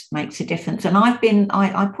steps makes a difference. And I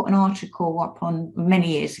put an article up on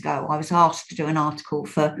many years ago. I was asked to do an article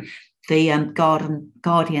for the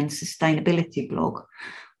Guardian sustainability blog,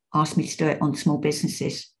 asked me to do it on small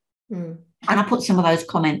businesses. And I put some of those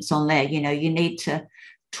comments on there. You need to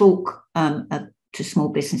talk to small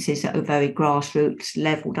businesses at a very grassroots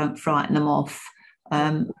level. Don't frighten them off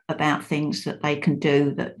about things that they can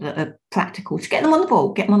do that are practical, to get them on the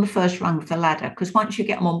ball, get them on the first rung of the ladder. Because once you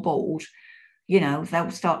get them on board,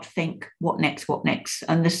 they'll start to think, what next?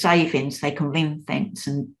 And the savings, they can ring fence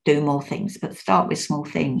and do more things, but start with small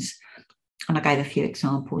things. And I gave a few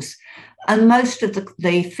examples. And most of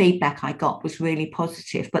the feedback I got was really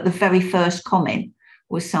positive. But the very first comment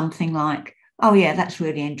was something like, oh, yeah, that's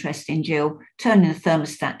really interesting, Jill. Turning the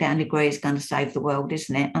thermostat down a degree is going to save the world,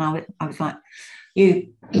 isn't it? And I was like,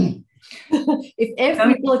 you... If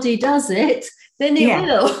everybody does it, then it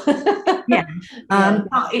will.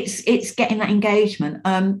 But it's getting that engagement.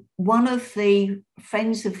 One of the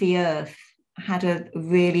Friends of the Earth had a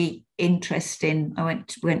really interesting, I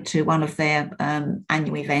went to one of their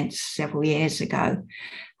annual events several years ago,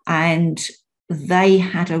 and they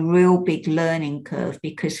had a real big learning curve,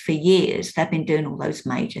 because for years they've been doing all those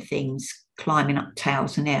major things, climbing up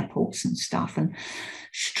towers and airports and stuff, and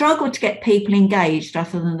struggled to get people engaged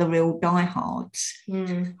other than the real diehards.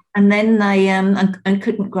 And then they and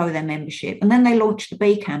couldn't grow their membership. And then they launched the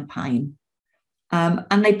Bee campaign.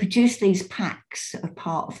 And they produced these packs as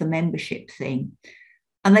part of the membership thing.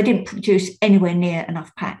 And they didn't produce anywhere near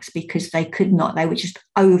enough packs because they could not. They were just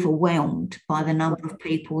overwhelmed by the number of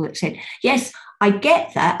people that said, yes, I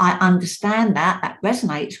get that. I understand that. That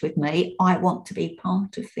resonates with me. I want to be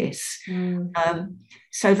part of this.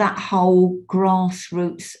 So that whole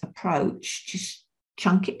grassroots approach, just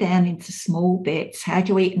chunk it down into small bits. How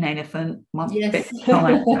do you eat an elephant? One bit at a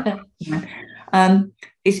time.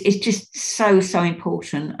 It's just so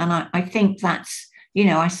important. And I think that's,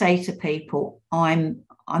 I say to people, I'm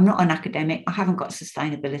not an academic. I haven't got a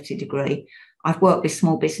sustainability degree. I've worked with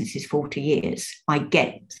small businesses 40 years. I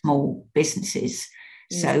get small businesses.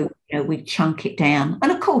 So, we chunk it down.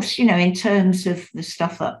 And of course, in terms of the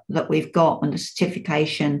stuff that we've got and the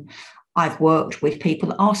certification, I've worked with people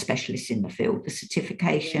that are specialists in the field. The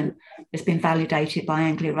certification has been validated by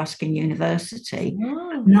Anglia Ruskin University.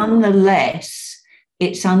 Nonetheless,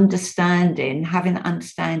 it's having that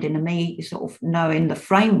understanding, and me sort of knowing the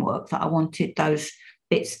framework that I wanted those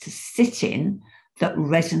bits to sit in that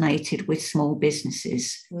resonated with small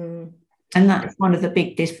businesses. And that's one of the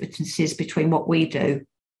big differences between what we do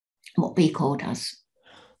and what B Corps does.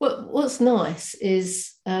 Well, what's nice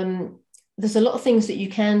is there's a lot of things that you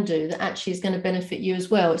can do that actually is going to benefit you as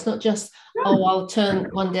well. It's not just, oh, I'll turn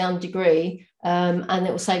one down degree and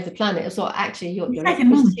it will save the planet. It's like actually your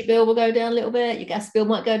electricity bill will go down a little bit, your gas bill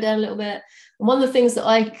might go down a little bit. And one of the things that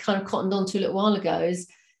I kind of cottoned on to a little while ago is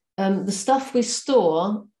the stuff we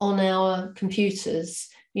store on our computers,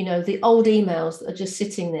 you know, the old emails that are just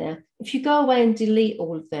sitting there. If you go away and delete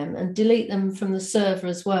all of them and delete them from the server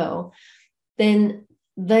as well, then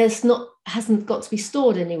hasn't got to be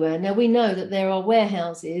stored anywhere. Now we know that there are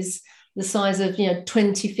warehouses the size of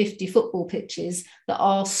 20, 50 football pitches that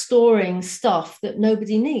are storing stuff that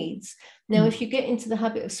nobody needs. Now, if you get into the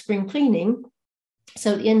habit of spring cleaning,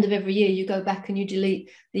 so at the end of every year, you go back and you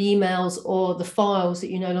delete the emails or the files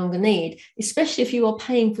that you no longer need, especially if you are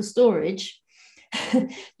paying for storage.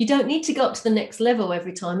 You don't need to go up to the next level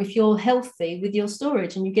every time. If you're healthy with your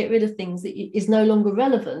storage and you get rid of things that is no longer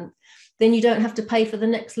relevant, then you don't have to pay for the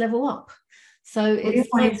next level up. So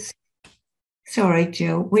it's sorry,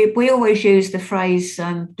 Jill. We always use the phrase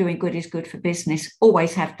doing good is good for business,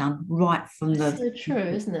 always have done, right from the... So true,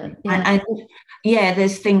 isn't it? Yeah. And yeah,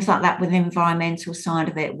 there's things like that with the environmental side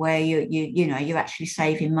of it where you're actually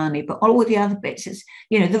saving money, but all the other bits, it's,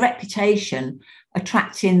 the reputation,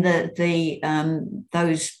 attracting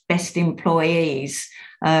those best employees,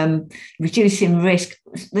 reducing risk.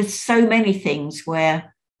 There's so many things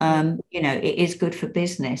where it is good for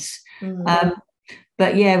business.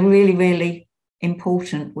 But yeah, really, really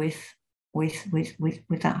important with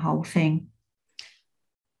that whole thing.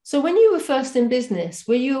 So when you were first in business,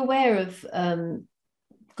 were you aware of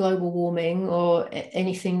global warming or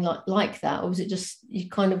anything like that? Or was it just you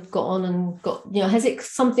kind of got on and got, has it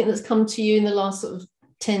something that's come to you in the last sort of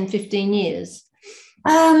 10, 15 years?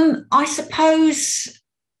 I suppose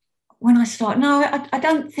when I started, no, I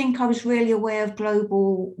don't think I was really aware of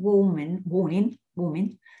global warming.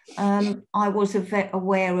 I was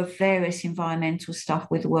aware of various environmental stuff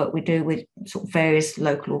with the work we do with sort of various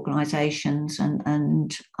local organisations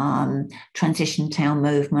and transition town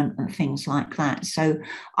movement and things like that. So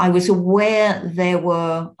I was aware there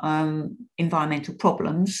were environmental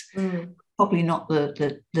problems, probably not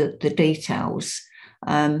the details.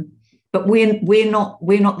 But we're not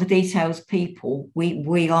the details people.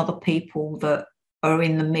 We are the people that are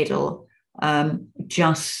in the middle,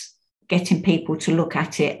 just getting people to look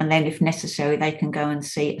at it, and then if necessary they can go and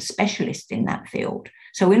see a specialist in that field.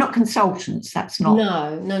 So we're not consultants. That's not.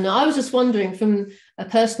 No. I was just wondering from a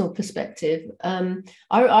personal perspective.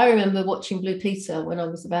 I remember watching Blue Peter when I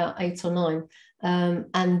was about 8 or 9,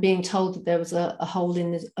 and being told that there was a hole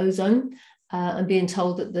in the ozone, and being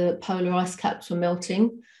told that the polar ice caps were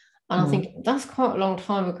melting. And I think that's quite a long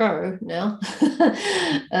time ago now.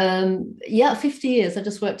 50 years. I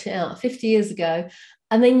just worked it out. 50 years ago.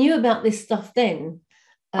 And they knew about this stuff then.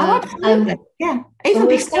 Absolutely. Yeah. Even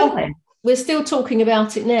before then. We're still talking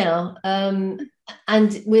about it now.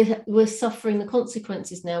 And we're suffering the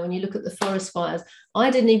consequences now when you look at the forest fires. I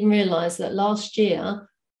didn't even realise that last year,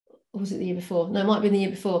 or was it the year before? No, it might have been the year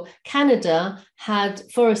before. Canada had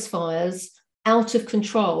forest fires out of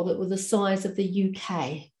control that were the size of the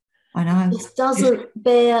UK. I know. This doesn't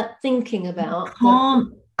bear thinking about. You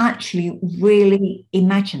can't actually really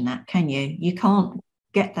imagine that, can you? You can't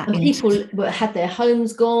get that. And people had their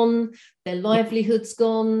homes gone, their livelihoods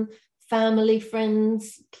gone, family,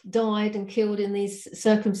 friends died and killed in these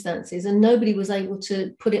circumstances, and nobody was able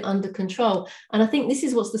to put it under control. And I think this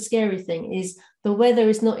is what's the scary thing, is the weather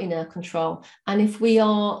is not in our control. And if we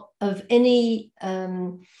are of any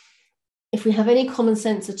if we have any common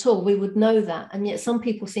sense at all, we would know that. And yet some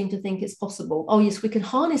people seem to think it's possible. Oh, yes, we can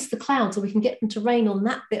harness the clouds, or we can get them to rain on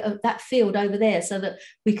that bit of that field over there so that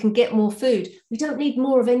we can get more food. We don't need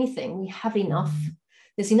more of anything. We have enough.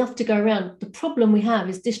 There's enough to go around. The problem we have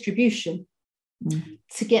is distribution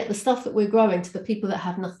to get the stuff that we're growing to the people that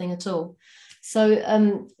have nothing at all.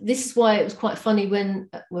 So this is why it was quite funny when,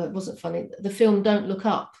 well, it wasn't funny, the film Don't Look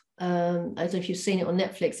Up. I don't know if you've seen it on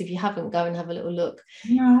Netflix. If you haven't, go and have a little look.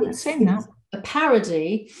 No, I haven't seen that. A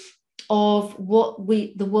parody of what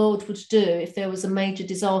the world would do if there was a major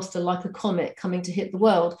disaster like a comet coming to hit the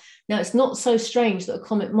world. Now, it's not so strange that a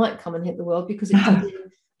comet might come and hit the world, because it did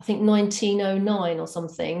in, I think, 1909 or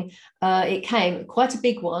something. It came, quite a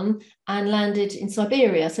big one, and landed in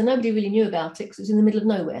Siberia. So nobody really knew about it because it was in the middle of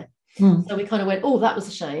nowhere. So we kind of went, oh, that was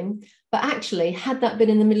a shame. But actually, had that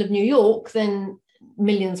been in the middle of New York, then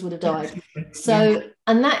millions would have died. So,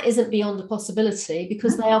 and that isn't beyond a possibility,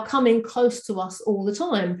 because they are coming close to us all the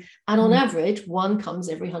time. And on average, one comes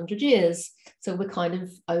every 100 years. So we're kind of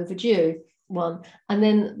overdue. one. And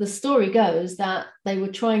then the story goes that they were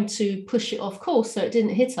trying to push it off course so it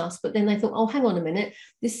didn't hit us. But then they thought, oh, hang on a minute,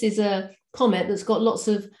 this is a comet that's got lots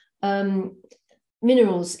of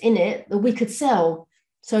minerals in it that we could sell.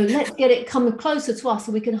 So let's get it come closer to us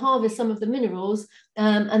so we can harvest some of the minerals,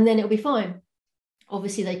 and then it'll be fine.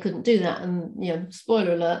 Obviously, they couldn't do that. And,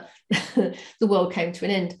 spoiler alert, the world came to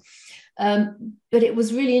an end. But it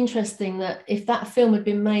was really interesting that if that film had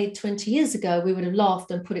been made 20 years ago, we would have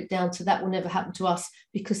laughed and put it down to that will never happen to us,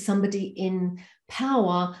 because somebody in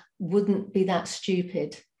power wouldn't be that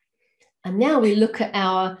stupid. And now we look at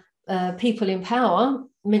our people in power,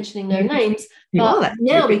 mentioning no names, but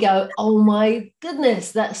now we go, oh my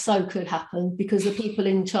goodness, that so could happen, because the people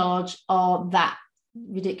in charge are that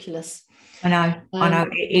ridiculous. I know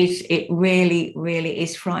it really, really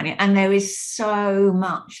is frightening. And there is so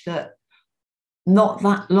much that not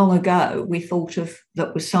that long ago we thought of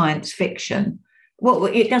that was science fiction. Well,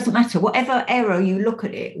 it doesn't matter, whatever era you look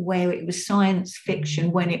at it, where it was science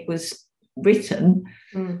fiction when it was written,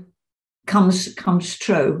 comes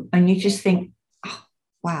true, and you just think, oh,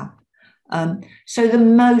 wow. So the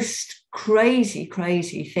most crazy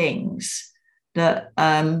things that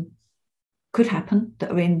could happen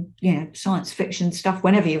that are in science fiction stuff,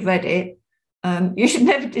 whenever you've read it, you should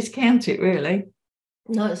never discount it, really.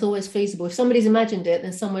 No, it's always feasible. If somebody's imagined it,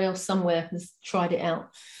 then someone else somewhere has tried it out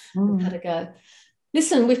and had a go.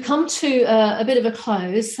 Listen, we've come to a bit of a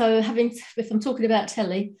close. So if I'm talking about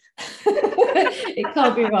telly, it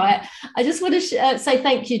can't be right. I just want to say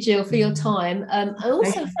thank you, Jill, for your time. And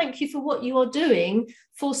also thank you for what you are doing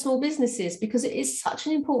for small businesses, because it is such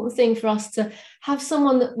an important thing for us to have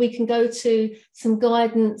someone that we can go to, some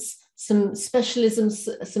guidance, some specialisms,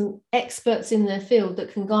 some experts in their field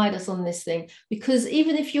that can guide us on this thing. Because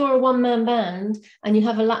even if you're a one-man band and you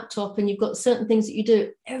have a laptop and you've got certain things that you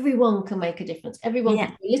do, everyone can make a difference. Everyone can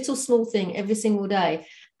do a little small thing every single day.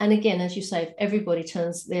 And again, as you say, if everybody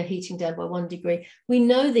turns their heating down by 1 degree, we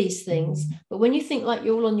know these things. But when you think like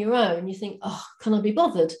you're all on your own, you think, oh, can I be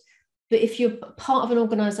bothered? But if you're part of an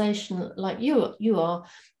organization like you are,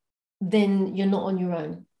 then you're not on your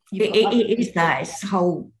own. It is that, it's the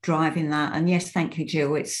whole drive in that. And yes, thank you,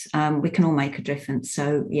 Jill. It's we can all make a difference.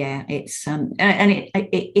 So yeah, it's and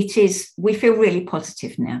it is, we feel really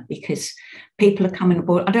positive now because people are coming on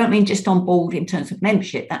board. I don't mean just on board in terms of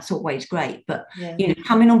membership, that's always great, but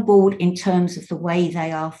coming on board in terms of the way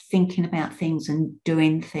they are thinking about things and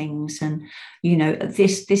doing things, and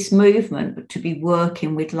this movement to be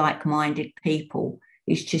working with like-minded people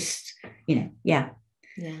is just yeah.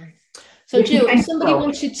 So Jill, if somebody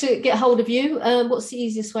wanted to get hold of you, what's the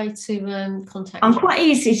easiest way to contact you? I'm quite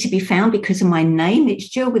easy to be found because of my name. It's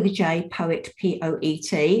Jill with a J, Poet,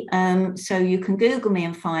 P-O-E-T. So you can Google me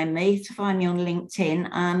and find me on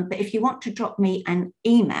LinkedIn. But if you want to drop me an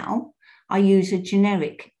email, I use a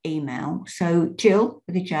generic email. So Jill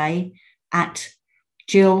with a J at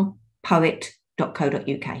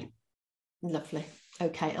jillpoet.co.uk. Lovely.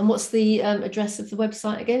 Okay. And what's the address of the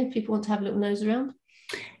website again, if people want to have a little nose around?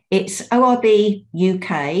 It's orbuk.org.uk.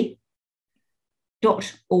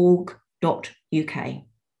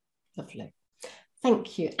 Lovely.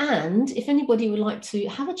 Thank you. And if anybody would like to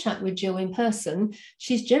have a chat with Jill in person,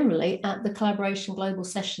 she's generally at the Collaboration Global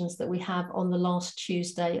sessions that we have on the last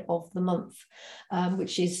Tuesday of the month,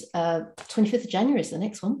 which is 25th of January is the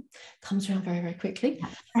next one. Comes around very, very quickly.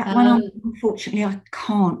 That one, unfortunately, I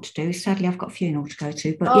can't do. Sadly, I've got a funeral to go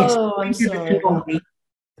to. But yes, I'm sorry.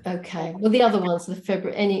 Okay, well, the other ones are the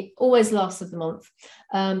February, always last of the month.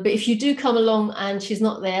 But if you do come along and she's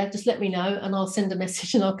not there, just let me know and I'll send a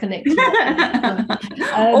message and I'll connect you.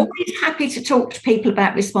 Always happy to talk to people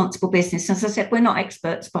about responsible business. As I said, we're not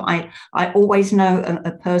experts, but I always know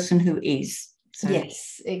a person who is. So.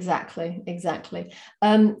 Yes, exactly.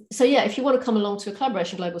 So yeah, if you want to come along to a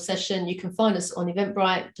Collaboration Global session, you can find us on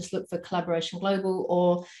Eventbrite. Just look for Collaboration Global,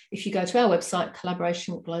 or if you go to our website,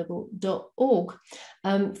 collaborationglobal.org.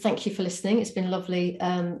 Thank you for listening. It's been lovely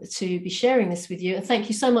to be sharing this with you. And thank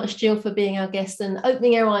you so much, Jill, for being our guest and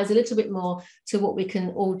opening our eyes a little bit more to what we can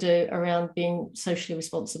all do around being socially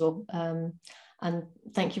responsible. And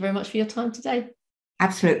thank you very much for your time today.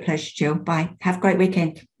 Absolute pleasure, Jill. Bye. Have a great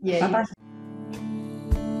weekend. Yeah. Bye-bye.